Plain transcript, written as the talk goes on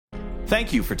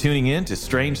Thank you for tuning in to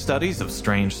Strange Studies of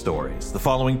Strange Stories. The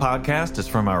following podcast is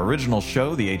from our original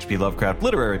show, the H.P. Lovecraft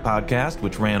Literary Podcast,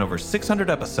 which ran over 600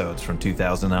 episodes from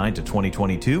 2009 to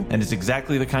 2022, and is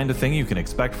exactly the kind of thing you can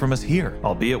expect from us here,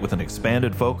 albeit with an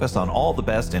expanded focus on all the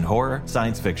best in horror,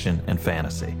 science fiction, and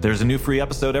fantasy. There's a new free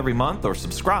episode every month, or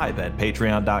subscribe at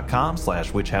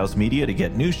patreon.com/witchhousemedia to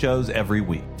get new shows every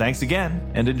week. Thanks again,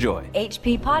 and enjoy.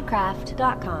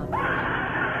 hppodcraft.com.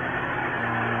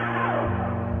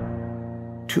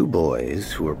 Two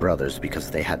boys, who were brothers because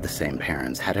they had the same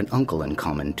parents, had an uncle in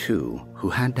common too, who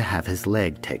had to have his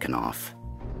leg taken off.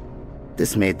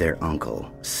 This made their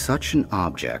uncle such an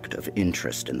object of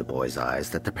interest in the boys' eyes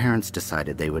that the parents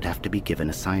decided they would have to be given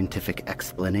a scientific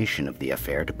explanation of the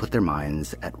affair to put their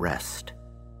minds at rest.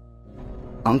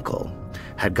 Uncle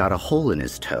had got a hole in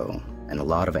his toe, and a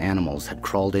lot of animals had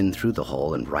crawled in through the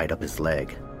hole and right up his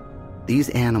leg. These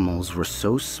animals were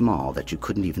so small that you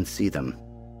couldn't even see them.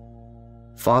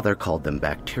 Father called them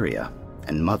bacteria,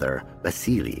 and mother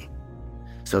bacilli,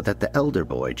 so that the elder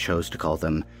boy chose to call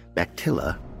them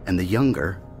bactilla, and the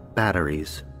younger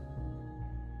batteries.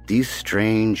 These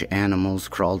strange animals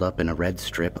crawled up in a red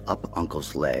strip up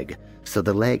Uncle's leg, so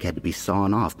the leg had to be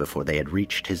sawn off before they had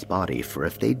reached his body, for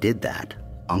if they did that,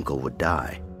 Uncle would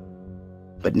die.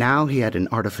 But now he had an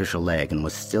artificial leg and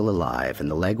was still alive,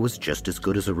 and the leg was just as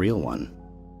good as a real one.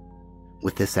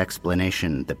 With this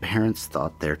explanation, the parents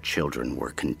thought their children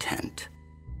were content.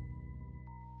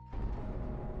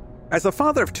 As a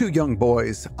father of two young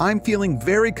boys, I'm feeling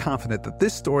very confident that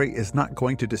this story is not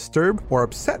going to disturb or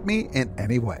upset me in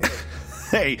any way.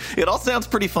 Hey, it all sounds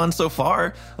pretty fun so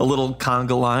far. A little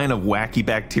conga line of wacky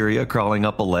bacteria crawling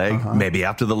up a leg. Maybe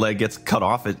after the leg gets cut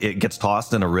off, it gets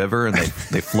tossed in a river and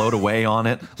they float away on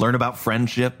it. Learn about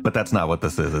friendship, but that's not what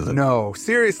this is it? No,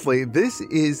 seriously, this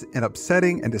is an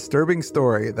upsetting and disturbing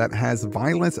story that has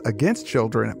violence against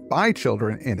children by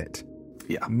children in it.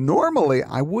 Yeah. Normally,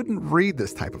 I wouldn't read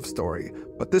this type of story,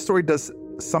 but this story does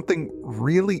something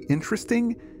really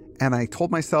interesting, and I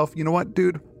told myself, you know what,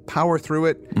 dude? Power through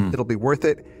it. It'll be worth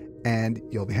it. And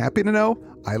you'll be happy to know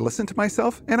I listened to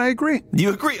myself and I agree. You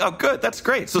agree? Oh, good. That's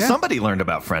great. So somebody learned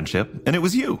about friendship, and it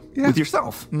was you with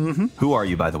yourself. Who are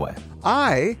you, by the way?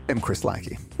 I am Chris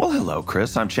Lackey. Well, hello,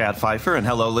 Chris. I'm Chad Pfeiffer, and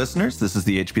hello, listeners. This is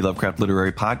the H.P. Lovecraft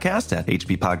Literary Podcast at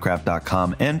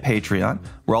hppodcraft.com and Patreon.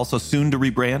 We're also soon to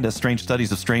rebrand as Strange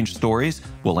Studies of Strange Stories.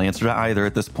 We'll answer to either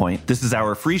at this point. This is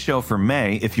our free show for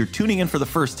May. If you're tuning in for the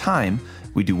first time,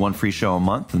 we do one free show a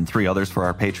month and 3 others for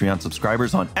our Patreon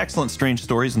subscribers on excellent strange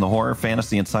stories in the horror,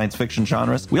 fantasy, and science fiction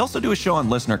genres. We also do a show on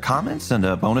listener comments and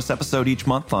a bonus episode each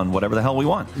month on whatever the hell we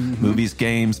want. Movies,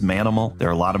 games, Manimal. There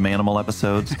are a lot of Manimal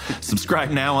episodes. Subscribe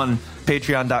now on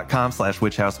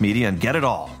patreon.com/witchhousemedia and get it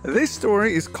all. This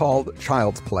story is called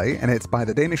Child's Play, and it's by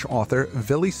the Danish author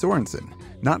Villy Sorensen.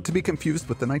 Not to be confused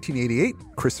with the 1988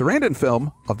 Chris Sarandon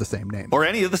film of the same name. Or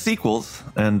any of the sequels,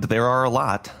 and there are a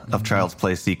lot of Child's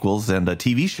Play sequels and a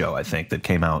TV show, I think, that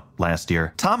came out last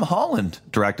year. Tom Holland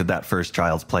directed that first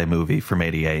Child's Play movie from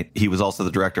 '88. He was also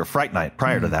the director of Fright Night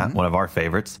prior to that, one of our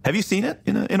favorites. Have you seen it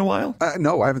in a while?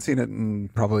 No, I haven't seen it in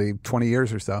probably 20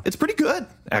 years or so. It's pretty good,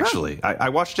 actually. I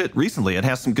watched it recently. It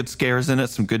has some good scares in it,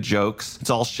 some good jokes. It's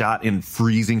all shot in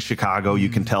freezing Chicago. You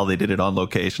can tell they did it on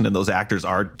location, and those actors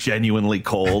are genuinely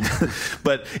cold.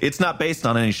 But it's not based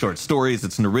on any short stories.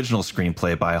 It's an original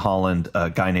screenplay by Holland, a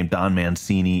guy named Don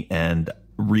Mancini, and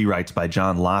rewrites by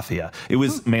John Lafia. It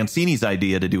was Mancini's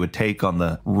idea to do a take on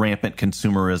the rampant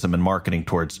consumerism and marketing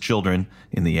towards children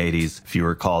in the 80s. If you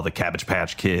recall, the Cabbage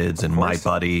Patch Kids and My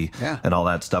Buddy and all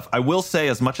that stuff. I will say,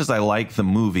 as much as I like the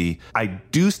movie, I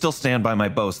do still stand by my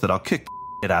boast that I'll kick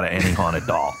it out of any haunted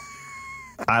doll.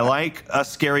 I like a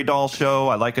scary doll show.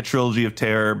 I like a trilogy of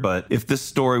terror. But if this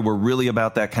story were really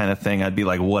about that kind of thing, I'd be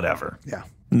like, whatever. Yeah.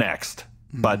 Next.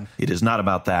 But it is not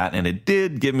about that, and it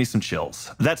did give me some chills.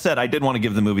 That said, I did want to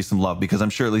give the movie some love because I'm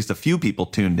sure at least a few people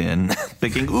tuned in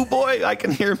thinking, ooh boy, I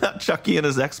can hear about Chucky and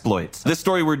his exploits. This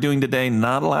story we're doing today,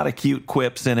 not a lot of cute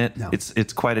quips in it. No.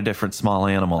 It's quite a different small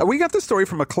animal. We got this story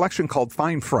from a collection called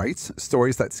Fine Frights,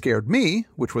 Stories That Scared Me,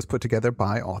 which was put together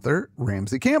by author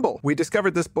Ramsey Campbell. We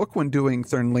discovered this book when doing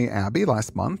Thornley Abbey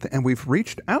last month, and we've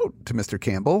reached out to Mr.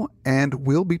 Campbell, and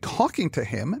we'll be talking to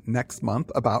him next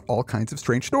month about all kinds of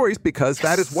strange stories because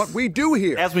that is what we do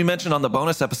here. As we mentioned on the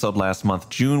bonus episode last month,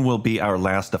 June will be our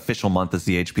last official month as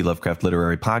the H.P. Lovecraft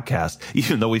Literary Podcast.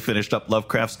 Even though we finished up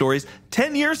Lovecraft stories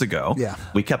 10 years ago,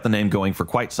 we kept the name going for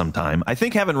quite some time. I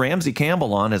think having Ramsey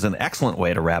Campbell on is an excellent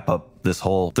way to wrap up this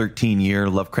whole 13-year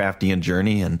Lovecraftian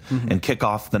journey and kick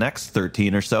off the next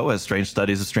 13 or so as Strange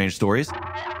Studies of Strange Stories.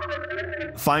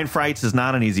 Fine Frights is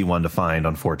not an easy one to find,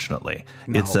 unfortunately.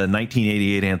 No. It's a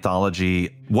 1988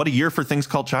 anthology what a year for things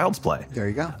called Child's Play. There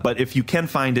you go. But if you can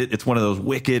find it, it's one of those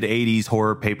wicked 80s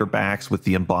horror paperbacks with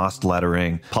the embossed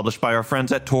lettering, published by our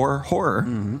friends at Tor Horror.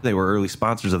 They were early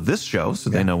sponsors of this show, so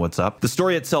they know what's up. The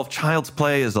story itself, Child's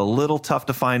Play, is a little tough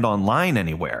to find online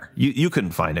anywhere. You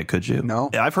couldn't find it, could you? No.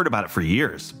 I've heard about it for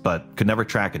years, but could never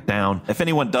track it down. If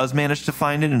anyone does manage to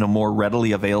find it in a more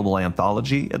readily available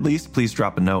anthology, at least, please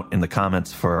drop a note in the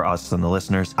comments for us and the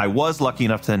listeners. I was lucky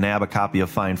enough to nab a copy of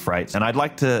Fine Frights, and I'd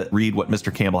like to read what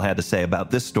Mr. Campbell had to say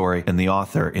about this story and the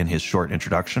author in his short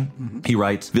introduction. He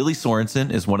writes, Villy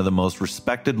Sorensen is one of the most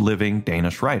respected living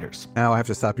Danish writers. Now I have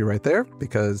to stop you right there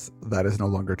because that is no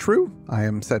longer true. I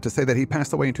am sad to say that he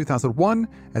passed away in 2001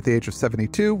 at the age of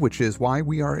 72, which is why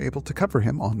we are able to cover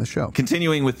him on the show.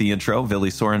 Continuing with the intro, Villy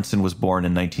Sorensen was born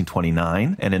in 1929,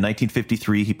 and in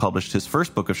 1953 he published his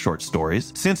first book of short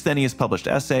stories. Since then he has published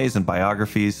essays and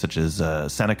biographies such as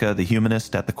Seneca the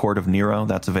Humanist at the Court of Nero,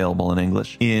 that's available in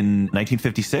English. In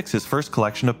 1956 his first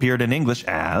collection appeared in English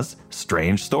as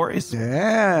Strange Stories.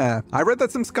 Yeah. I read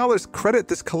that some scholars credit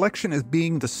this collection as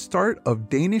being the start of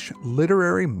Danish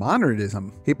literary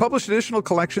modernism. He published additional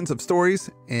collections of stories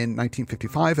in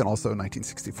 1955 and also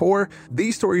 1964.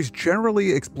 These stories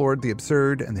generally explored the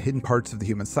absurd and the hidden parts of the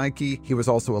human psyche. He was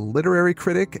also a literary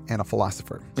critic and a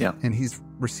philosopher. Yeah. And he's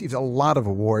received a lot of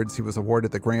awards. He was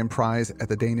awarded the Grand Prize at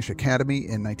the Danish Academy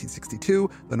in 1962,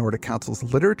 the Nordic Council's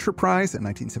Literature Prize in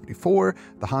 1974,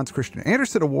 the Hans Christian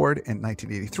Andersen Award in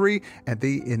 1983, and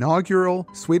the inaugural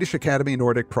Swedish Academy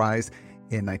Nordic Prize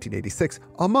in 1986,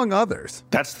 among others.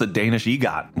 That's the Danish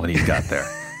EGOT, what he's got there.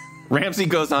 Ramsey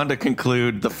goes on to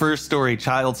conclude, the first story,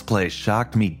 Child's Play,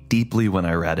 shocked me deeply when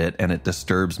I read it, and it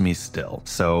disturbs me still.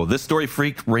 So this story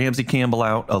freaked Ramsey Campbell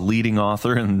out, a leading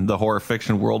author in the horror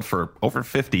fiction world for over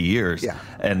 50 years. Yeah.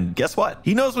 And guess what?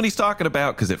 He knows what he's talking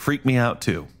about because it freaked me out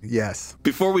too. Yes.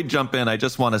 Before we jump in, I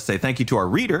just want to say thank you to our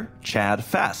reader, Chad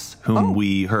Fess, whom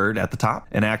we heard at the top.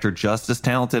 An actor just as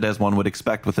talented as one would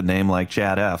expect with a name like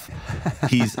Chad F.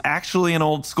 He's actually an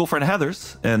old school friend of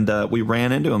Heather's, and we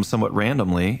ran into him somewhat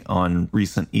randomly on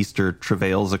recent Easter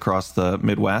travails across the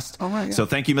Midwest. Oh, right, yeah. So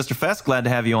thank you, Mr. Fess. Glad to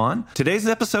have you on. Today's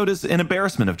episode is an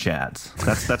embarrassment of Chad's.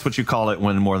 That's what you call it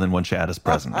when more than one Chad is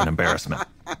present, an embarrassment.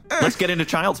 Let's get into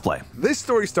Child's Play. This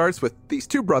story starts with these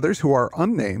two brothers who are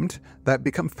unnamed that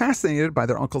become fascinated by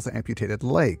their uncle's amputated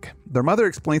leg. Their mother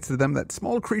explains to them that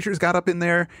small creatures got up in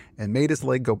there and made his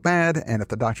leg go bad, and if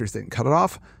the doctors didn't cut it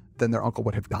off, then their uncle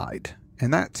would have died.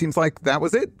 And that seems like that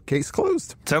was it. Case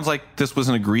closed. Sounds like this was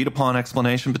an agreed upon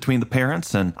explanation between the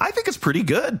parents, and I think it's pretty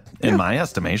good in my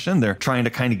estimation. They're trying to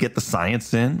kind of get the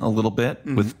science in a little bit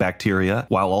with bacteria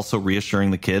while also reassuring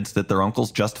the kids that their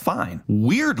uncle's just fine.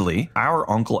 Weirdly, our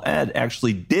Uncle Ed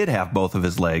actually did have both of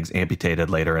his legs amputated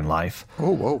later in life.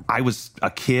 Oh, whoa. I was a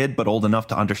kid, but old enough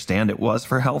to understand it was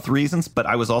for health reasons, but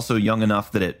I was also young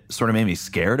enough that it sort of made me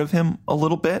scared of him a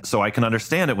little bit. So I can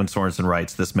understand it when Sorensen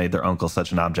writes this made their uncle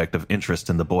such an object of interest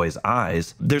in the boy's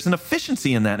eyes. There's an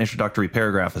efficiency in that introductory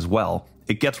paragraph as well.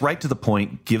 It gets right to the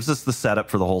point, gives us the setup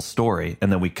for the whole story,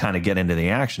 and then we kind of get into the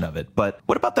action of it. But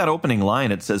what about that opening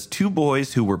line? It says, two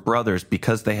boys who were brothers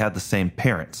because they had the same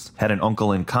parents, had an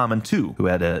uncle in common too, who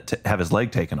had to have his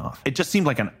leg taken off. It just seemed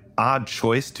like an odd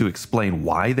choice to explain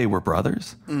why they were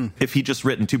brothers. If he just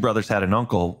written two brothers had an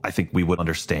uncle, I think we would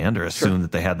understand or assume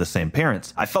that they had the same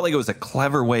parents. I felt like it was a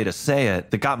clever way to say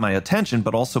it that got my attention,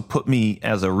 but also put me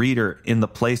as a reader in the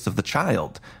place of the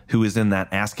child who is in that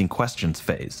asking questions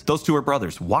phase. Those two are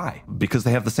brothers. Why? Because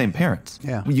they have the same parents.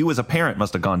 Yeah. You as a parent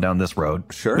must have gone down this road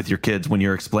with your kids when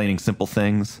you're explaining simple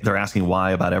things. They're asking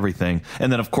why about everything. And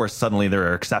then, of course, suddenly there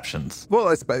are exceptions. Well,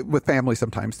 it's with family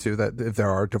sometimes, too, that if there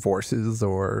are divorces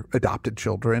or adopted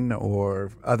children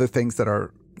or other things that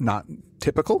are not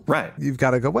typical. Right. You've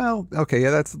got to go, well, okay, yeah,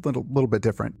 that's a little bit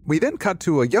different. We then cut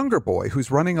to a younger boy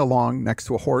who's running along next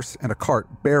to a horse and a cart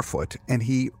barefoot, and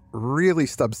he really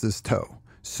stubs his toe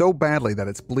so badly that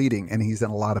it's bleeding and he's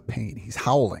in a lot of pain. He's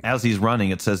howling. As he's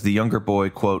running, it says the younger boy,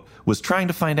 quote, was trying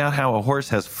to find out how a horse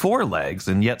has 4 legs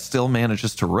and yet still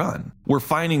manages to run. We're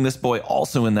finding this boy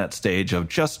also in that stage of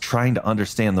just trying to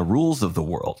understand the rules of the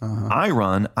world. I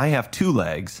run, I have 2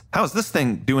 legs. How is this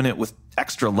thing doing it with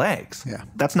extra legs? Yeah.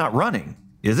 That's not running.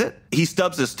 Is it? He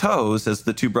stubs his toes as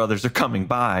the two brothers are coming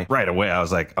by. Right away, I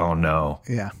was like, oh no.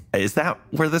 Yeah. Is that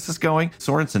where this is going?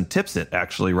 Sorensen tips it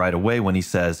actually right away when he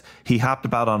says he hopped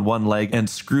about on one leg and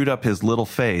screwed up his little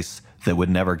face that would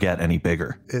never get any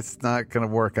bigger. It's not going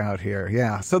to work out here.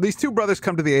 Yeah. So these two brothers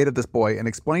come to the aid of this boy and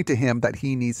explain to him that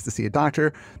he needs to see a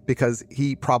doctor because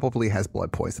he probably has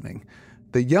blood poisoning.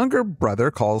 The younger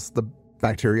brother calls the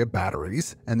bacteria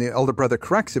batteries. And the older brother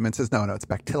corrects him and says, no, it's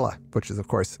bactilla, which is, of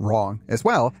course, wrong as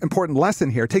well. Important lesson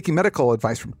here. Taking medical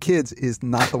advice from kids is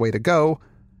not the way to go,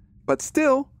 but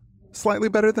still slightly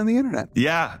better than the internet.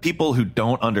 Yeah. People who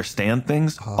don't understand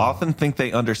things often think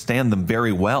they understand them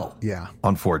very well. Yeah.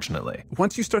 Unfortunately.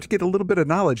 Once you start to get a little bit of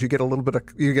knowledge, you get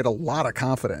a lot of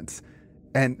confidence.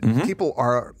 And people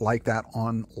are like that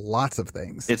on lots of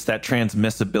things. It's that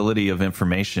transmissibility of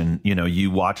information. You know,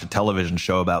 you watch a television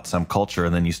show about some culture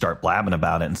and then you start blabbing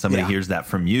about it and somebody hears that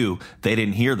from you. They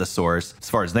didn't hear the source. As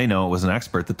far as they know, it was an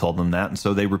expert that told them that. And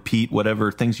so they repeat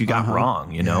whatever things you got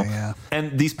wrong, you know? Yeah.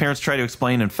 And these parents try to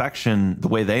explain infection the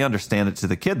way they understand it to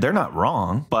the kid. They're not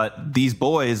wrong. But these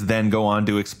boys then go on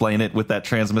to explain it with that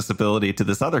transmissibility to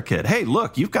this other kid. Hey,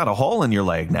 look, you've got a hole in your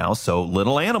leg now, so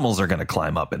little animals are going to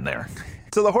climb up in there.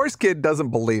 So the horse kid doesn't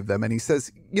believe them, and he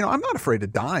says, I'm not afraid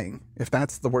of dying if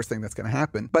that's the worst thing that's going to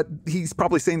happen. But he's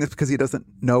probably saying this because he doesn't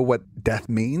know what death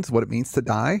means, what it means to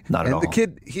die. Not at all. And the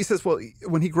kid, he says, well,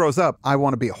 when he grows up, I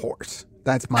want to be a horse.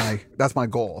 That's my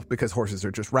goal because horses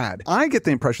are just rad. I get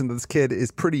the impression that this kid is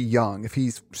pretty young, if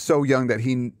he's so young that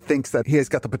he thinks that he has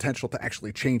got the potential to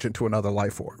actually change into another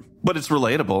life form. But it's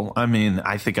relatable. I mean,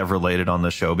 I think I've related on the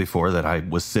show before that I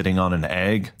was sitting on an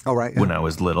egg when I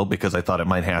was little because I thought it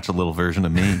might hatch a little version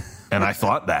of me. And I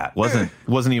thought that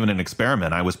wasn't even an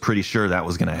experiment. I was pretty sure that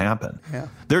was going to happen. Yeah.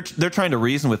 They're trying to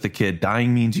reason with the kid.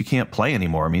 Dying means you can't play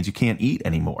anymore. It means you can't eat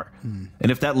anymore.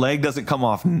 And if that leg doesn't come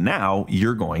off now,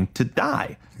 you're going to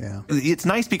die. Yeah. It's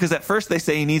nice because at first they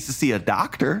say he needs to see a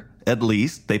doctor. At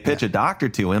least they pitch a doctor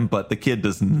to him, but the kid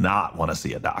does not want to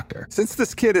see a doctor. Since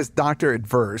this kid is doctor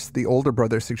adverse, the older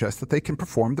brother suggests that they can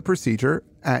perform the procedure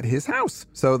at his house.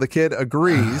 So the kid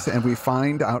agrees, and we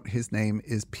find out his name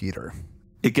is Peter.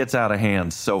 It gets out of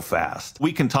hand so fast.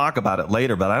 We can talk about it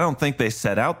later, but I don't think they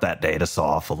set out that day to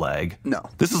saw off a leg. No.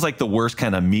 This is like the worst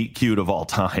kind of meet cute of all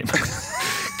time.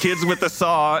 Kids with the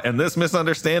saw and this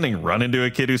misunderstanding run into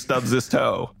a kid who stubs his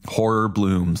toe. Horror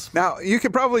blooms. Now, you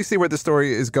can probably see where the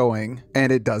story is going,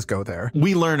 and it does go there.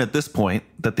 We learn at this point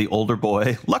that the older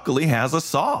boy luckily has a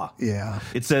saw. Yeah.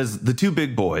 It says, the two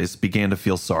big boys began to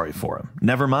feel sorry for him.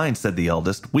 Never mind, said the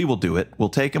eldest. We will do it. We'll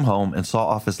take him home and saw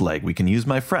off his leg. We can use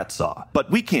my fret saw.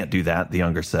 But we can't do that, the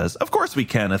younger says. Of course we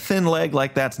can. A thin leg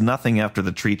like that's nothing after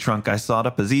the tree trunk I sawed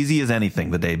up as easy as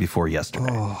anything the day before yesterday.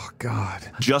 Oh, God.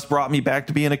 Just brought me back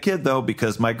to being a kid, though,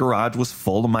 because my garage was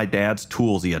full of my dad's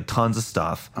tools. He had tons of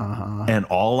stuff. And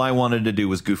all I wanted to do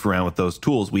was goof around with those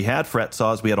tools. We had fret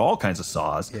saws. We had all kinds of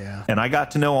saws. Yeah. And I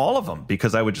got to know all of them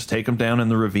because I would just take them down in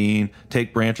the ravine,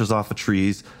 take branches off of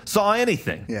trees, saw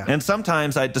anything. Yeah. And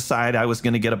sometimes I'd decide I was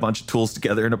going to get a bunch of tools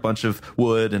together and a bunch of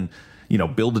wood and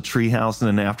build a tree house in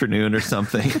an afternoon or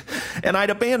something. And I'd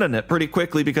abandon it pretty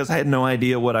quickly because I had no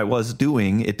idea what I was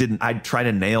doing. I'd try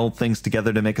to nail things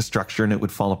together to make a structure and it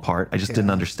would fall apart. I just didn't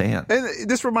understand. And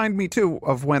this reminded me, too,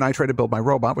 of when I tried to build my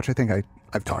robot, which I think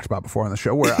I've talked about before on the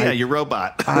show. Where your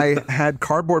robot. I had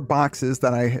cardboard boxes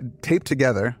that I had taped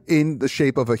together in the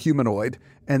shape of a humanoid,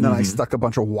 and then I stuck a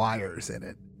bunch of wires in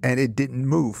it, and it didn't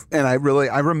move. And I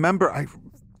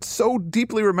so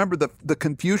deeply remember the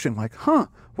confusion, like,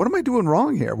 what am I doing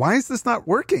wrong here? Why is this not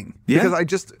working? Yeah. Because I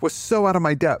just was so out of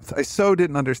my depth. I so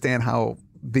didn't understand how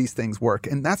these things work.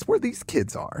 And that's where these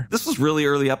kids are. This was really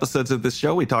early episodes of this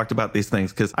show. We talked about these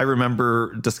things because I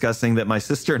remember discussing that my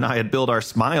sister and I had built our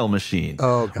smile machine,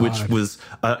 which was,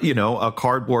 a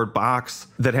cardboard box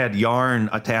that had yarn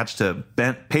attached to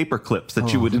bent paper clips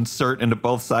that you would insert into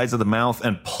both sides of the mouth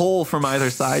and pull from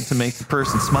either side to make the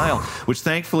person smile, which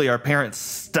thankfully our parents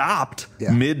stopped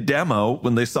mid-demo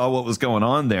when they saw what was going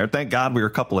on there. Thank God we were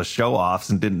a couple of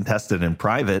show-offs and didn't test it in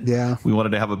private. Yeah. We wanted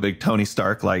to have a big Tony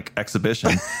Stark-like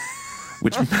exhibition.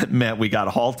 Which meant we got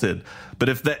halted. But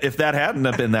if that hadn't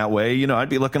have been that way, I'd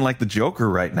be looking like the Joker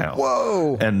right now.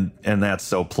 Whoa. And that's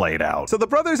so played out. So the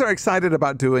brothers are excited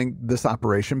about doing this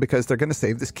operation because they're going to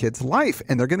save this kid's life,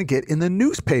 and they're going to get in the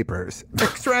newspapers.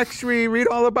 Extra, extra, read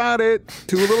all about it.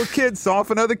 Two little kids saw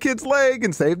off another kid's leg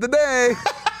and saved the day.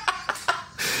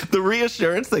 The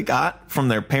reassurance they got from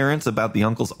their parents about the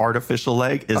uncle's artificial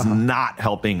leg is not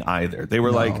helping either. They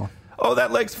were like, oh,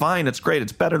 that leg's fine. It's great.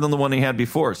 It's better than the one he had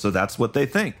before. So that's what they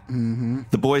think.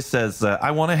 The boy says,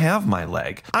 I want to have my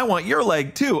leg. I want your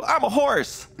leg, too. I'm a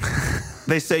horse.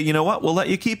 They say, you know what? We'll let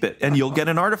you keep it. And you'll get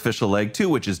an artificial leg, too,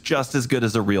 which is just as good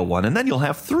as a real one. And then you'll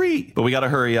have 3. But we got to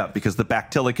hurry up because the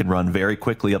bactilla can run very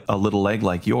quickly up a little leg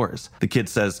like yours. The kid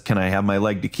says, can I have my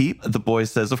leg to keep? The boy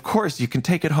says, of course, you can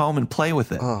take it home and play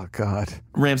with it. Oh, God.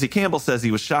 Ramsey Campbell says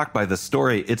he was shocked by this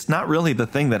story. It's not really the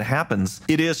thing that happens.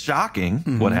 It is shocking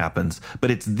what happens,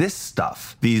 but it's this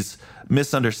stuff, these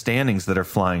misunderstandings that are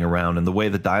flying around and the way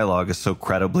the dialogue is so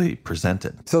credibly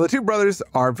presented. So the two brothers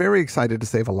are very excited to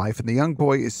save a life, and the young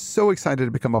boy is so excited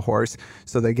to become a horse,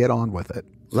 so they get on with it.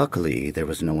 Luckily, there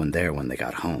was no one there when they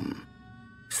got home.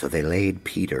 So they laid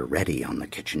Peter ready on the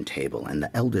kitchen table, and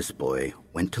the eldest boy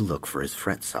went to look for his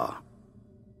fret saw.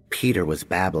 Peter was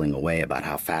babbling away about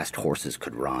how fast horses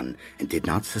could run and did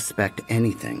not suspect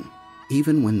anything,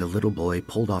 even when the little boy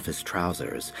pulled off his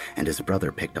trousers and his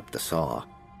brother picked up the saw.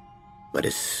 But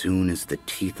as soon as the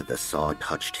teeth of the saw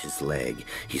touched his leg,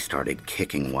 he started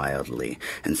kicking wildly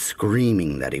and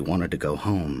screaming that he wanted to go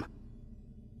home.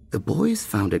 The boys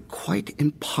found it quite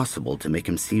impossible to make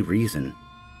him see reason,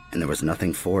 and there was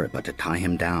nothing for it but to tie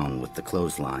him down with the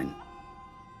clothesline.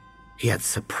 He had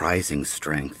surprising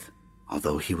strength,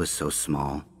 although he was so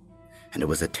small, and it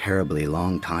was a terribly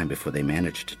long time before they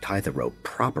managed to tie the rope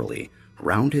properly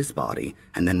round his body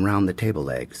and then round the table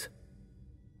legs.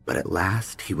 But at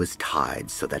last he was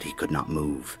tied so that he could not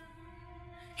move.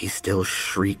 He still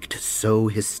shrieked so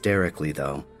hysterically,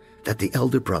 though, that the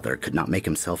elder brother could not make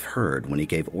himself heard when he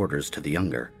gave orders to the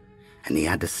younger, and he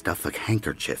had to stuff a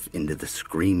handkerchief into the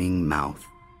screaming mouth.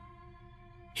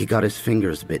 He got his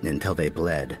fingers bitten until they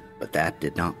bled, but that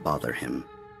did not bother him.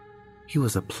 He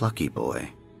was a plucky boy.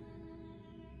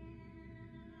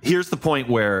 Here's the point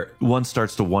where one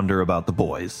starts to wonder about the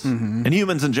boys and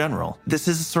humans in general. This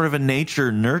is sort of a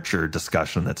nature-nurture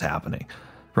discussion that's happening,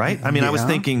 right? I mean, I was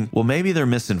thinking, well, maybe they're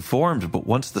misinformed, but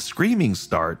once the screaming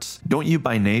starts, don't you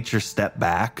by nature step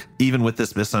back, even with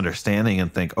this misunderstanding,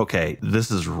 and think, okay,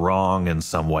 this is wrong in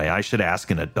some way. I should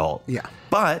ask an adult. Yeah.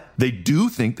 But they do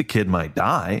think the kid might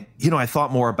die. You know, I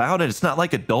thought more about it. It's not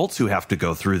like adults who have to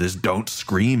go through this don't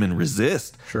scream and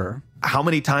resist. Sure. How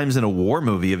many times in a war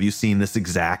movie have you seen this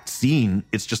exact scene?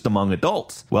 It's just among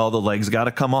adults. Well, the leg's got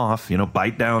to come off,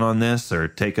 bite down on this or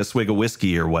take a swig of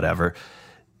whiskey or whatever.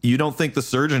 You don't think the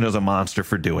surgeon is a monster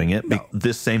for doing it. No.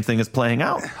 This same thing is playing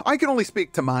out. I can only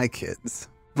speak to my kids,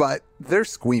 but they're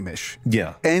squeamish.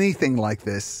 Yeah. Anything like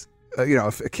this,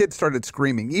 if a kid started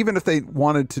screaming, even if they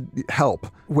wanted to help,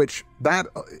 which that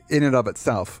in and of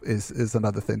itself is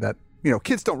another thing that,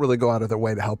 kids don't really go out of their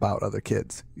way to help out other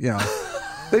kids,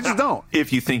 They just don't.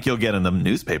 If you think you'll get in the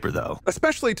newspaper, though.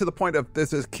 Especially to the point of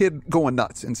there's this kid going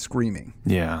nuts and screaming.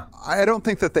 Yeah. I don't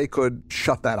think that they could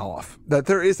shut that off. That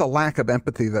there is a lack of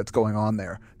empathy that's going on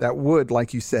there that would,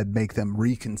 like you said, make them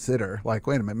reconsider. Like,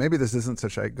 wait a minute, maybe this isn't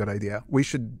such a good idea. We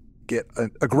should get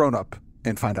a grown-up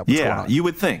and find out what's going on. Yeah, you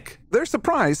would think. They're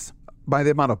surprised by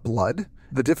the amount of blood,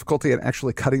 the difficulty in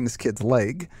actually cutting this kid's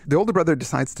leg. The older brother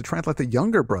decides to try and let the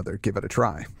younger brother give it a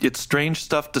try. It's strange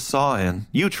stuff to saw in.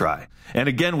 You try. And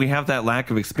again, we have that lack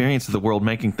of experience of the world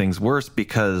making things worse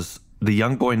because the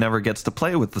young boy never gets to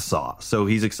play with the saw, so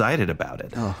he's excited about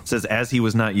it. Oh. It says as he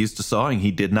was not used to sawing,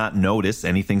 he did not notice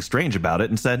anything strange about it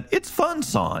and said, it's fun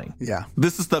sawing. Yeah.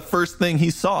 This is the first thing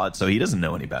he sawed, so he doesn't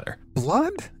know any better.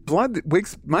 Blood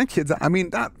wigs my kids. I mean,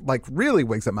 not like really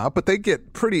wigs them out, but they get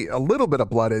a little bit of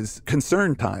blood is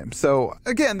concern time. So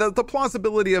again, the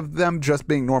plausibility of them just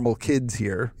being normal kids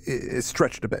here is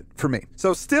stretched a bit for me.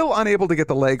 So still unable to get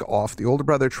the leg off, the older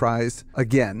brother tries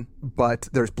again, but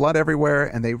there's blood everywhere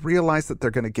and they realize that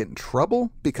they're going to get in trouble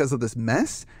because of this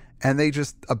mess. And they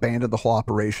just abandon the whole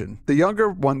operation. The younger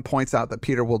one points out that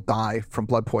Peter will die from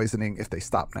blood poisoning if they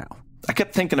stop now. I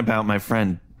kept thinking about my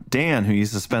friend Dan, who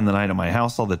used to spend the night at my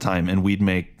house all the time, and we'd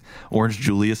make orange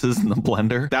Julius's in the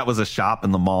blender. That was a shop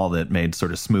in the mall that made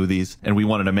sort of smoothies, and we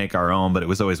wanted to make our own, but it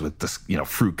was always with this,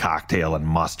 fruit cocktail and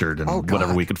mustard and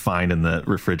whatever we could find in the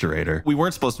refrigerator. We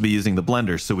weren't supposed to be using the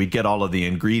blender, so we'd get all of the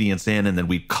ingredients in, and then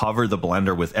we'd cover the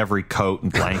blender with every coat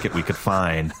and blanket we could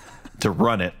find to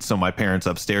run it so my parents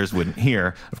upstairs wouldn't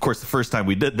hear. Of course, the first time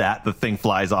we did that, the thing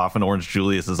flies off and orange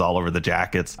Julius is all over the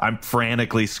jackets. I'm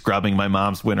frantically scrubbing my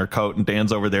mom's winter coat and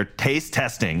Dan's over there taste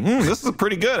testing. This is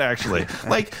pretty good, actually.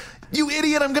 Like, you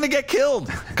idiot, I'm going to get killed.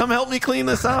 Come help me clean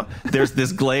this up. There's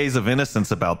this glaze of innocence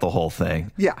about the whole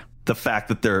thing. Yeah. The fact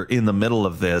that they're in the middle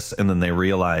of this and then they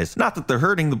realize, not that they're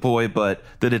hurting the boy, but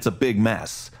that it's a big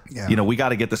mess. Yeah. We got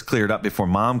to get this cleared up before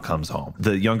mom comes home.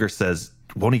 The younger says,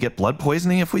 won't he get blood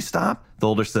poisoning if we stop? The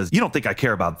older says, you don't think I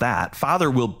care about that.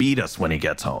 Father will beat us when he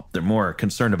gets home. They're more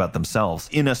concerned about themselves.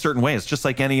 In a certain way, it's just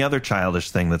like any other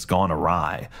childish thing that's gone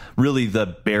awry. Really,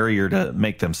 the barrier to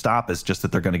make them stop is just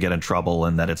that they're going to get in trouble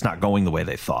and that it's not going the way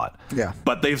they thought. Yeah.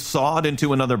 But they've sawed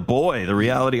into another boy. The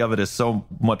reality of it is so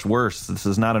much worse. This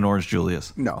is not an orange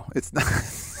Julius. No, it's not.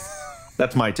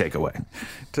 That's my takeaway.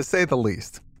 To say the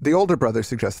least. The older brother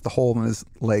suggests the hole in his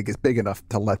leg is big enough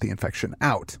to let the infection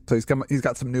out. So he's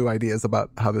got some new ideas about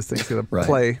how this thing's going to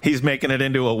play. He's making it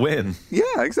into a win. Yeah,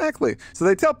 exactly. So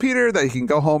they tell Peter that he can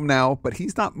go home now, but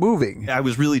he's not moving. I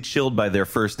was really chilled by their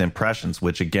first impressions,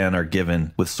 which again are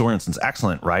given with Sorensen's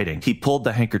excellent writing. He pulled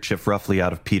the handkerchief roughly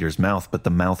out of Peter's mouth, but the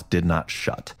mouth did not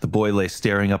shut. The boy lay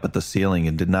staring up at the ceiling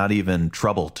and did not even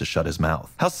trouble to shut his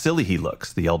mouth. How silly he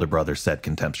looks, the elder brother said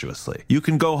contemptuously. You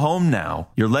can go home now.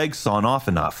 Your leg's sawn off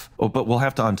enough. Oh, but we'll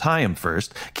have to untie him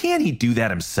first. Can't he do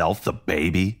that himself, the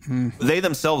baby? They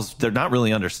themselves, they're not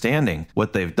really understanding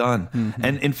what they've done.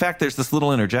 And in fact, there's this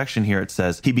little interjection here. It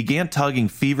says, he began tugging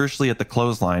feverishly at the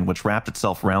clothesline, which wrapped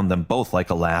itself around them both like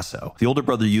a lasso. The older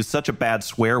brother used such a bad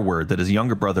swear word that his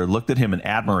younger brother looked at him in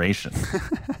admiration.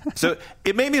 So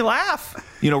it made me laugh,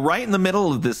 right in the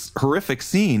middle of this horrific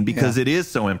scene, because it is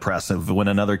so impressive when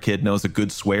another kid knows a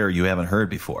good swear you haven't heard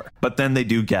before. But then they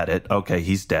do get it. Okay,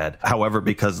 he's dead. However,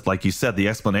 because like you said, the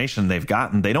explanation they've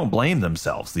gotten, they don't blame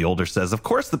themselves. The older says, of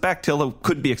course, the bacteria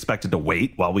couldn't be expected to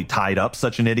wait while we tied up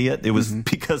such an idiot. It was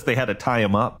because they had to tie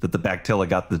him up that the bacteria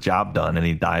got the job done and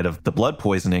he died of the blood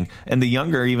poisoning. And the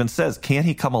younger even says, can't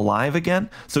he come alive again?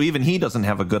 So even he doesn't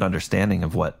have a good understanding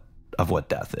of what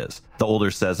death is. The older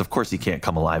says, of course he can't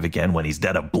come alive again when he's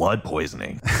dead of blood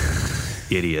poisoning.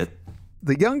 Idiot.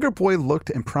 The younger boy looked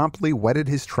and promptly wetted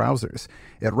his trousers.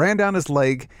 It ran down his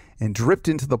leg and dripped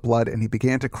into the blood, and he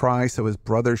began to cry so his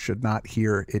brother should not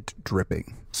hear it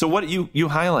dripping. So what you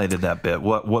highlighted that bit.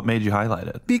 What made you highlight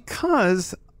it?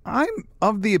 Because I'm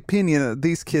of the opinion that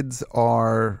these kids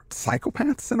are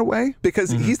psychopaths in a way, because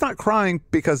he's not crying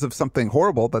because of something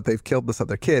horrible that they've killed this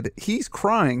other kid. He's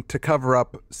crying to cover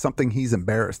up something he's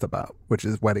embarrassed about, which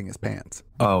is wetting his pants.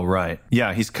 Oh, right.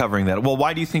 Yeah, he's covering that. Well,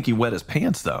 why do you think he wet his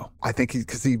pants, though? I think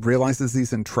because he realizes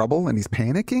he's in trouble and he's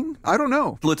panicking. I don't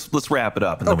know. Let's wrap it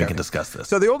up and then we can discuss this.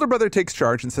 So the older brother takes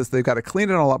charge and says they've got to clean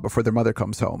it all up before their mother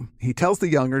comes home. He tells the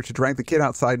younger to drag the kid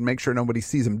outside and make sure nobody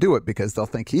sees him do it because they'll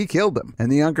think he killed him.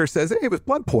 And the younger says, hey, it was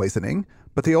blood poisoning.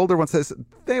 But the older one says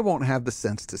they won't have the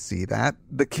sense to see that.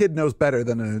 The kid knows better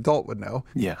than an adult would know.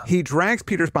 Yeah. He drags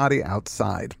Peter's body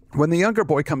outside. When the younger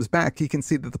boy comes back, he can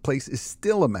see that the place is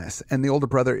still a mess, and the older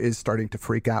brother is starting to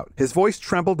freak out. His voice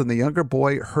trembled, and the younger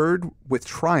boy heard with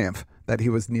triumph that he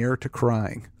was near to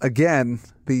crying. Again,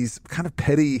 these kind of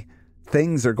petty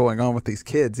things are going on with these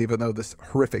kids, even though this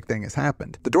horrific thing has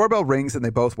happened. The doorbell rings and they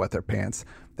both wet their pants.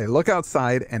 They look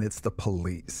outside and it's the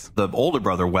police. The older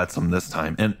brother wets them this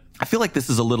time. And I feel like this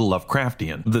is a little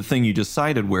Lovecraftian. The thing you just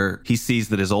cited where he sees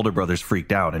that his older brother's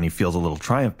freaked out and he feels a little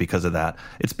triumph because of that.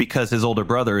 It's because his older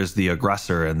brother is the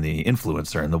aggressor and the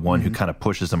influencer and the one who kind of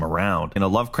pushes him around. In a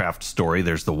Lovecraft story,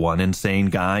 there's the one insane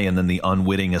guy and then the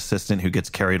unwitting assistant who gets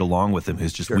carried along with him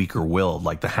who's just weaker willed,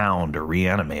 like the Hound or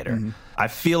Reanimator. I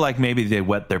feel like maybe they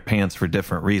wet their pants for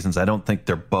different reasons. I don't think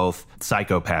they're both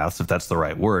psychopaths, if that's the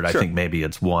right word. I think maybe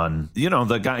it's one,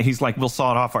 the guy, he's like, we'll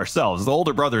saw it off ourselves. The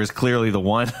older brother is clearly the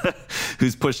one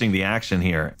who's pushing the action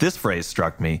here. This phrase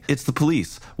struck me. It's the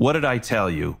police. What did I tell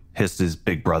you? Hissed his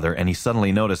big brother, and he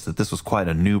suddenly noticed that this was quite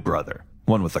a new brother.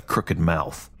 One with a crooked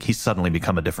mouth. He's suddenly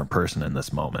become a different person in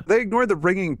this moment. They ignore the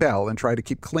ringing bell and try to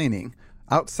keep cleaning.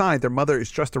 Outside, their mother is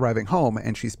just arriving home,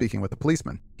 and she's speaking with the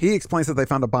policeman. He explains that they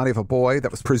found a body of a boy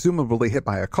that was presumably hit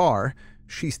by a car.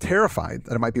 She's terrified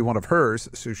that it might be one of hers,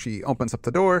 so she opens up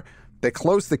the door. They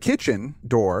close the kitchen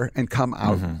door and come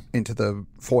out into the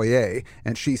foyer,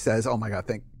 and she says, oh my God,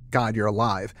 thank God you're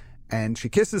alive. And she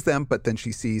kisses them, but then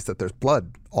she sees that there's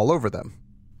blood all over them.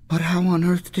 But how on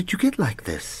earth did you get like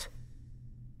this?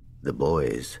 The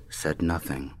boys said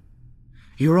nothing.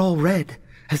 You're all red.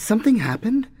 Has something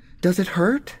happened? Does it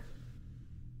hurt?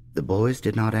 The boys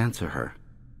did not answer her.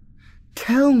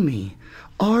 Tell me,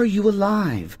 are you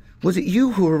alive? Was it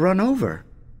you who were run over?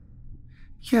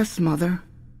 Yes, Mother,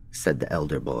 said the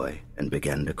elder boy, and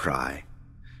began to cry.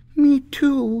 Me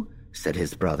too, said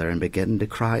his brother, and began to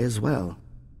cry as well.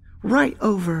 Right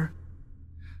over.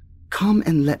 Come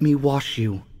and let me wash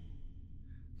you.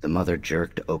 The mother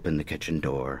jerked open the kitchen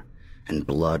door, and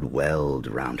blood welled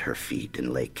round her feet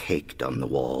and lay caked on the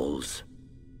walls.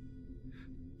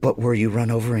 But were you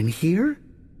run over in here?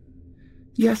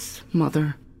 Yes,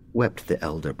 Mother, wept the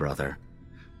elder brother.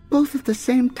 Both at the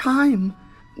same time,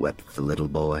 wept the little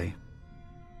boy.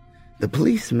 The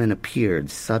policeman appeared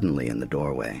suddenly in the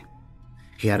doorway.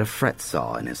 He had a fret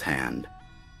saw in his hand.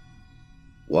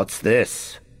 What's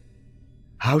this?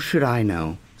 How should I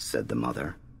know, said the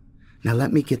mother. Now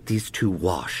let me get these two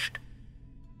washed.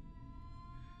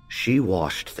 She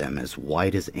washed them as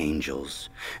white as angels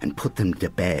and put them to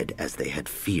bed as they had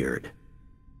feared.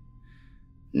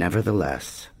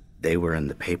 Nevertheless, they were in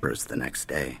the papers the next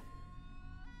day.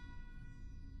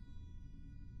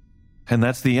 And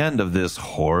that's the end of this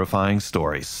horrifying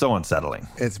story. So unsettling.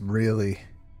 It's really,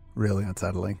 really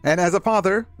unsettling. And as a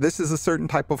father, this is a certain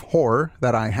type of horror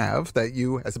that I have, that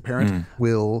you as a parent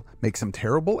will make some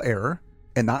terrible error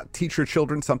and not teach your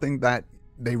children something that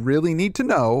they really need to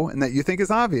know and that you think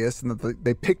is obvious and that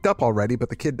they picked up already, but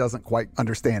the kid doesn't quite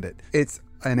understand it. It's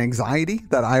an anxiety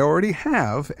that I already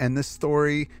have, and this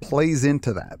story plays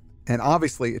into that. And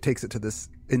obviously it takes it to this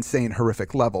insane,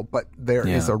 horrific level, but there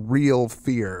is a real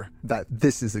fear that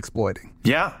this is exploiting.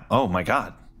 Yeah. Oh, my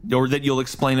God. Or that you'll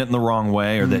explain it in the wrong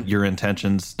way, or that your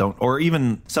intentions don't, or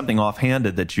even something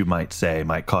offhanded that you might say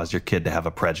might cause your kid to have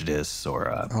a prejudice or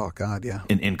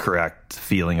an incorrect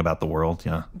feeling about the world.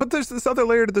 Yeah. But there's this other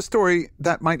layer to the story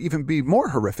that might even be more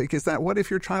horrific, is that what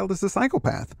if your child is a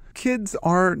psychopath? Kids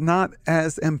are not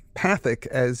as empathic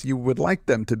as you would like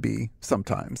them to be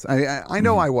sometimes. I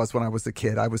know I was when I was a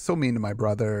kid. I was so mean to my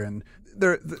brother, and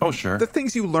the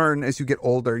things you learn as you get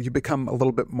older, you become a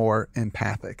little bit more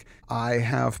empathic. I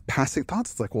have passing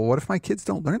thoughts. It's like, well, what if my kids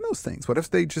don't learn those things? What if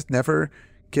they just never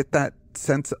get that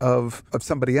sense of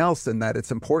somebody else, and that it's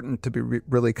important to be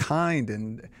really kind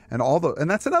and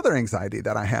that's another anxiety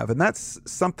that I have. And that's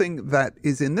something that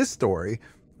is in this story,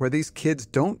 where these kids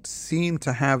don't seem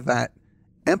to have that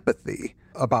empathy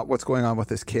about what's going on with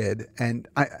this kid. And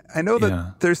I know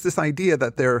that there's this idea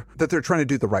that they're trying to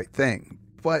do the right thing.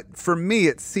 But for me,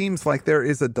 it seems like there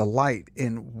is a delight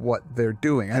in what they're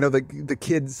doing. I know the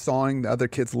kid sawing the other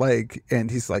kid's leg, and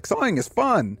he's like, sawing is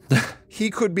fun. He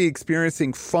could be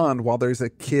experiencing fun while there's a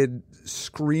kid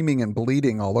screaming and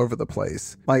bleeding all over the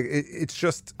place. Like, it's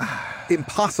just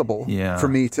impossible for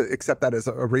me to accept that as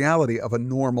a reality of a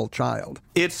normal child.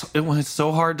 It's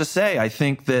so hard to say. I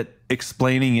think that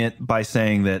explaining it by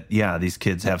saying that, these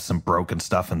kids have some broken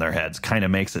stuff in their heads kind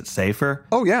of makes it safer.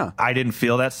 Oh, yeah. I didn't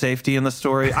feel that safety in the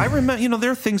story. I remember,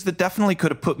 there are things that definitely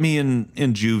could have put me in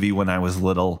juvie when I was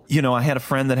little. I had a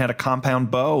friend that had a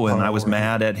compound bow, and I was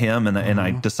mad at him, and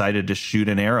I decided to shoot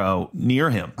an arrow near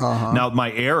him. Now,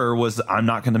 my error was I'm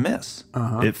not going to miss.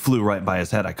 It flew right by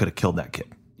his head. I could have killed that kid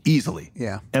easily.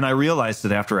 Yeah. And I realized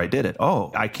that after I did it,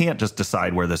 I can't just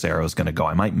decide where this arrow is going to go.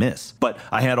 I might miss. But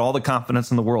I had all the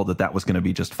confidence in the world that was going to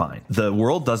be just fine. The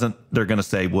world they're going to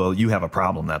say, well, you have a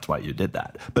problem. That's why you did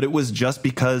that. But it was just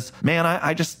because, man,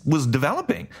 I just was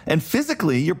developing. And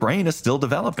physically, your brain is still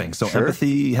developing. So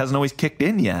empathy hasn't always kicked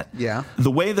in yet. Yeah. The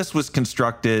way this was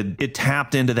constructed, it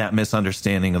tapped into that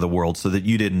misunderstanding of the world so that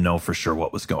you didn't know for sure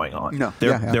what was going on. No.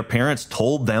 Their parents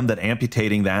told them that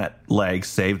amputating that leg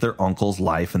saved their uncle's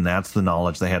life, and that's the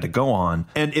knowledge they had to go on.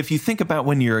 And if you think about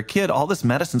when you're a kid, all this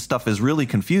medicine stuff is really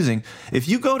confusing. If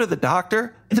you go to the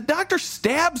doctor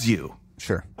stabs you.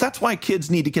 Sure. That's why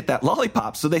kids need to get that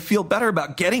lollipop, so they feel better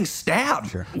about getting stabbed.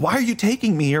 Sure. Why are you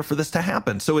taking me here for this to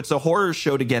happen? So it's a horror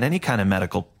show to get any kind of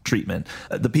medical treatment.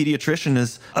 The pediatrician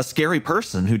is a scary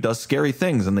person who does scary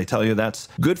things, and they tell you that's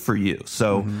good for you.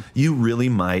 So you really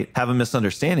might have a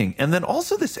misunderstanding. And then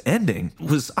also this ending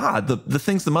was odd. The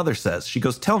things the mother says. She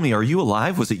goes, tell me, are you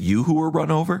alive? Was it you who were run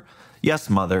over? Yes,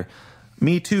 mother.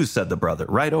 Me too, said the brother,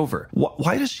 right over.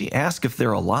 Why does she ask if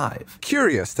they're alive?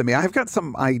 Curious to me. I've got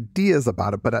some ideas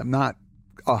about it, but I'm not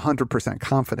 100%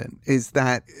 confident. Is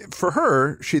that for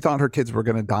her, she thought her kids were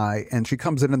going to die, and she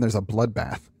comes in and there's a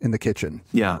bloodbath in the kitchen.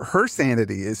 Yeah. Her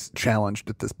sanity is challenged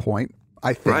at this point,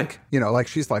 I think. Right. Like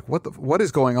she's like, what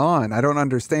is going on? I don't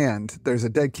understand. There's a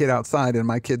dead kid outside, and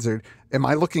my kids am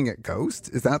I looking at ghosts?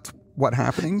 Is that what's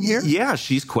happening here? Yeah,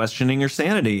 she's questioning her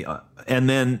sanity. And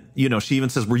then, she even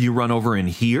says, were you run over in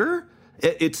here?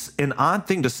 It's an odd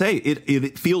thing to say.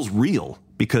 It feels real.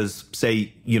 Because,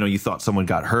 say, you thought someone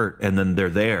got hurt and then they're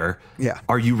there. Yeah.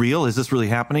 Are you real? Is this really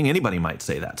happening? Anybody might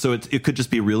say that. So it could just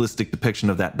be a realistic depiction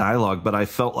of that dialogue. But I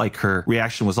felt like her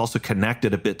reaction was also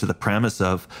connected a bit to the premise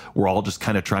of we're all just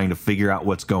kind of trying to figure out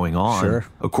what's going on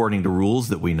according to rules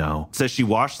that we know. It says she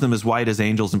washed them as white as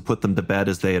angels and put them to bed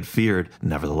as they had feared.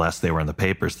 Nevertheless, they were in the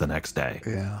papers the next day.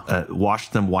 Yeah.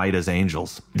 Washed them white as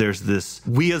angels. There's this,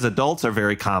 we as adults are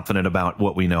very confident about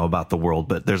what we know about the world,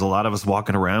 but there's a lot of us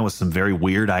walking around with some very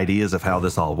weird ideas of how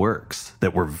this all works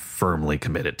that we're firmly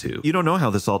committed to. You don't know how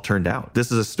this all turned out. This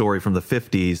is a story from the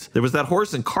 50s. There was that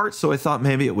horse and cart, so I thought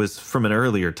maybe it was from an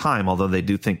earlier time, although they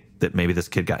do think that maybe this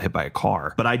kid got hit by a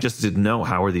car. But I just didn't know,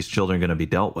 how are these children going to be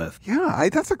dealt with? Yeah,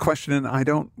 that's a question I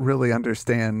don't really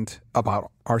understand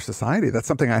about our society. That's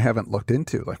something I haven't looked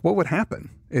into. Like, what would happen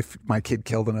if my kid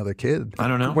killed another kid? I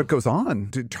don't know. What goes on?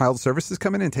 Do child services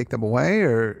come in and take them away?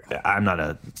 Or I'm not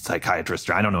a psychiatrist,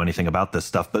 or I don't know anything about this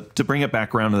stuff. But to bring it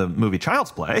back around to the movie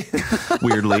Child's Play,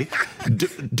 weirdly,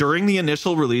 during the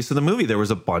initial release of the movie, there was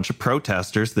a bunch of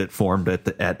protesters that formed at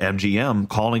MGM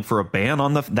calling for a ban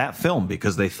on that film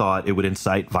because they thought thought it would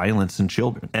incite violence in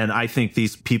children. And I think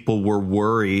these people were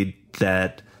worried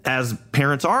that, as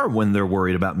parents are when they're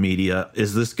worried about media,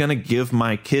 is this going to give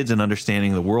my kids an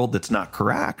understanding of the world that's not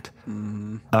correct?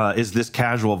 Is this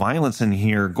casual violence in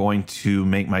here going to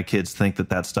make my kids think that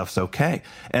that stuff's okay?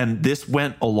 And this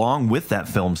went along with that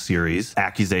film series,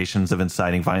 accusations of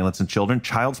inciting violence in children.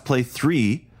 Child's Play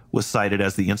 3 was cited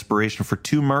as the inspiration for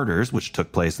 2 murders, which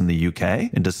took place in the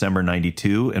UK in December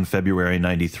 92 and February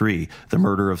 93, the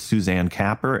murder of Suzanne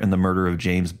Capper and the murder of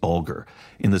James Bulger.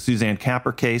 In the Suzanne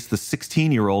Capper case, the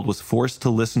 16-year-old was forced to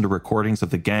listen to recordings of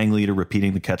the gang leader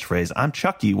repeating the catchphrase, "I'm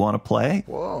Chucky, want to play?"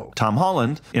 Whoa. Tom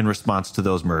Holland, in response to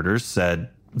those murders, said,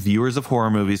 viewers of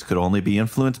horror movies could only be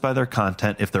influenced by their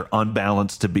content if they're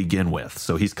unbalanced to begin with.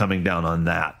 So he's coming down on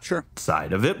that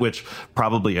side of it, which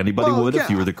probably anybody would if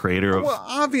you were the creator of... Well,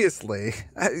 obviously,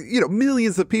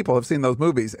 millions of people have seen those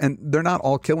movies, and they're not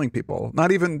all killing people.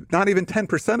 Not even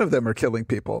 10% of them are killing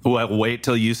people. Well, wait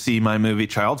till you see my movie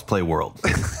Child's Play World.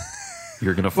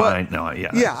 You're going to find...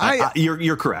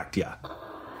 You're correct, yeah.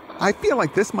 I feel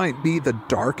like this might be the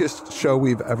darkest show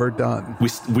we've ever done.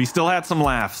 We still had some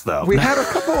laughs, though. We had a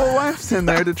couple of laughs in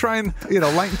there to try and,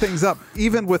 lighten things up.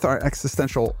 Even with our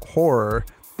existential horror,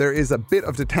 there is a bit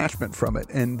of detachment from it.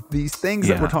 And these things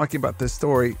that we're talking about this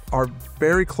story are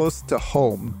very close to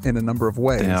home in a number of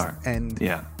ways. They are. And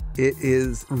it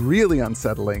is really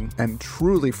unsettling and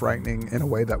truly frightening in a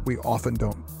way that we often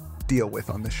don't deal with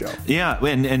on the show. Yeah,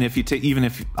 and if you take, even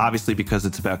if, obviously because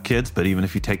it's about kids, but even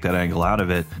if you take that angle out of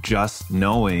it, just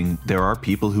knowing there are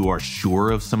people who are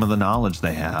sure of some of the knowledge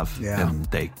they have, and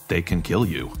they can kill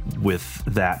you with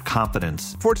that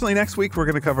confidence. Fortunately, next week we're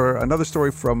going to cover another story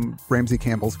from Ramsey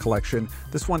Campbell's collection.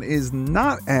 This one is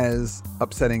not as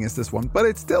upsetting as this one, but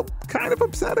it's still kind of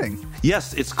upsetting.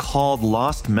 Yes, it's called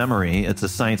Lost Memory. It's a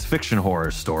science fiction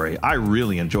horror story. I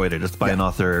really enjoyed it. It's by an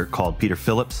author called Peter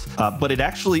Phillips, but it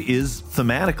actually is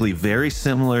thematically very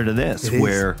similar to this,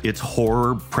 where it's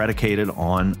horror predicated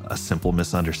on a simple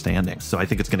misunderstanding. So I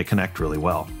think it's going to connect really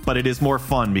well. But it is more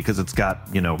fun because it's got,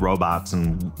 robots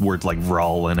and words like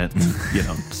Vrull in it and,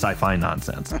 sci-fi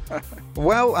nonsense.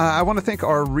 Well, I want to thank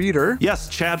our reader. Yes,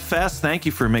 Chad Fest, thank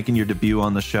you for making your debut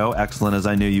on the show. Excellent as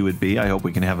I knew you would be. I hope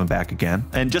we can have him back again.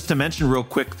 And just to mention real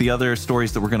quick, the other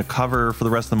stories that we're going to cover for the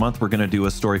rest of the month, we're going to do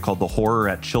a story called The Horror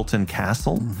at Chilton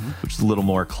Castle, which is a little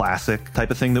more classic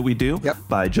type of thing that we do,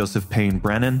 by Joseph Payne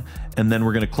Brennan. And then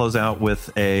we're going to close out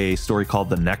with a story called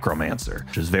The Necromancer,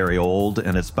 which is very old,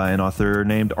 and it's by an author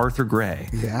named Arthur Gray.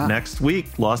 Next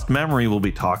week, Lost Memory, will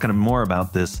be talking more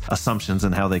about this assumptions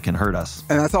and how they can hurt us.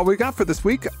 And that's all we got for this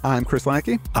week. I'm Chris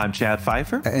Lackey. I'm Chad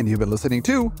Pfeiffer. And you've been listening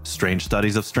to Strange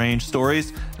Studies of Strange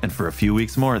Stories, and for a few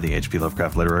weeks more, the H.P.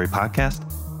 Lovecraft Literary Podcast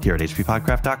here at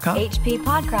hppodcraft.com.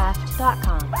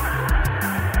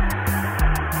 hppodcraft.com.